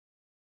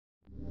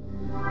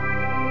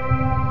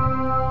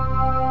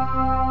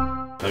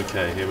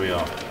Okay, here we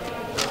are.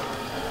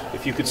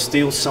 If you could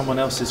steal someone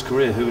else's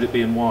career, who would it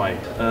be and why?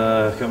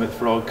 Kermit the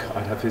Frog,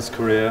 I'd have his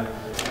career.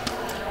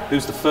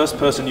 Who's the first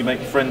person you make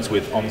friends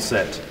with on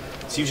set?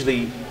 It's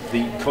usually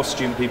the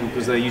costume people,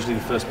 because they're usually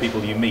the first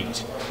people you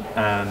meet,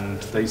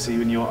 and they see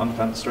you in your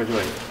underpants straight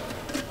away.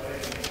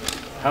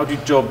 How do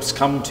jobs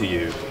come to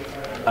you?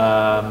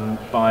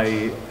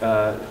 By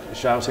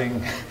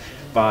shouting,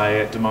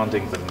 by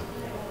demanding them,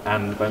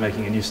 and by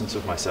making a nuisance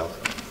of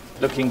myself.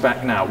 Looking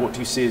back now, what do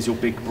you see as your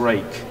big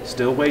break?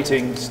 Still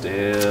waiting,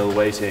 still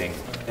waiting.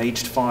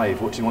 Aged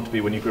 5, what do you want to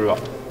be when you grew up?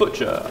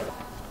 Butcher.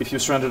 If you're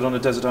stranded on a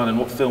desert island,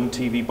 what film,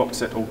 TV, box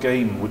set or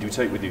game would you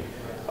take with you?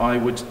 I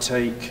would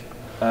take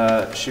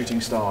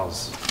Shooting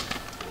Stars.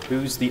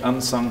 Who's the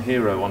unsung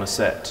hero on a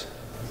set?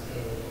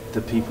 The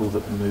people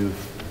that move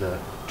the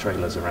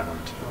trailers around,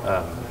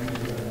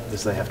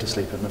 as they have to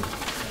sleep in them.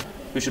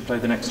 Who should play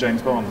the next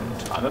James Bond?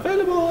 I'm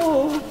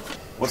available!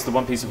 What's the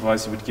one piece of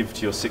advice you would give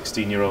to your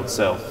 16-year-old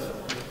self?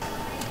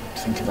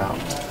 Think about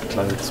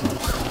clothes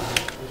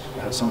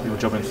more. Sum up your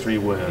job in 3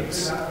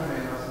 words.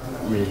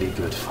 Really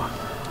good fun.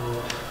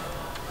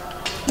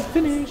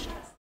 Finished.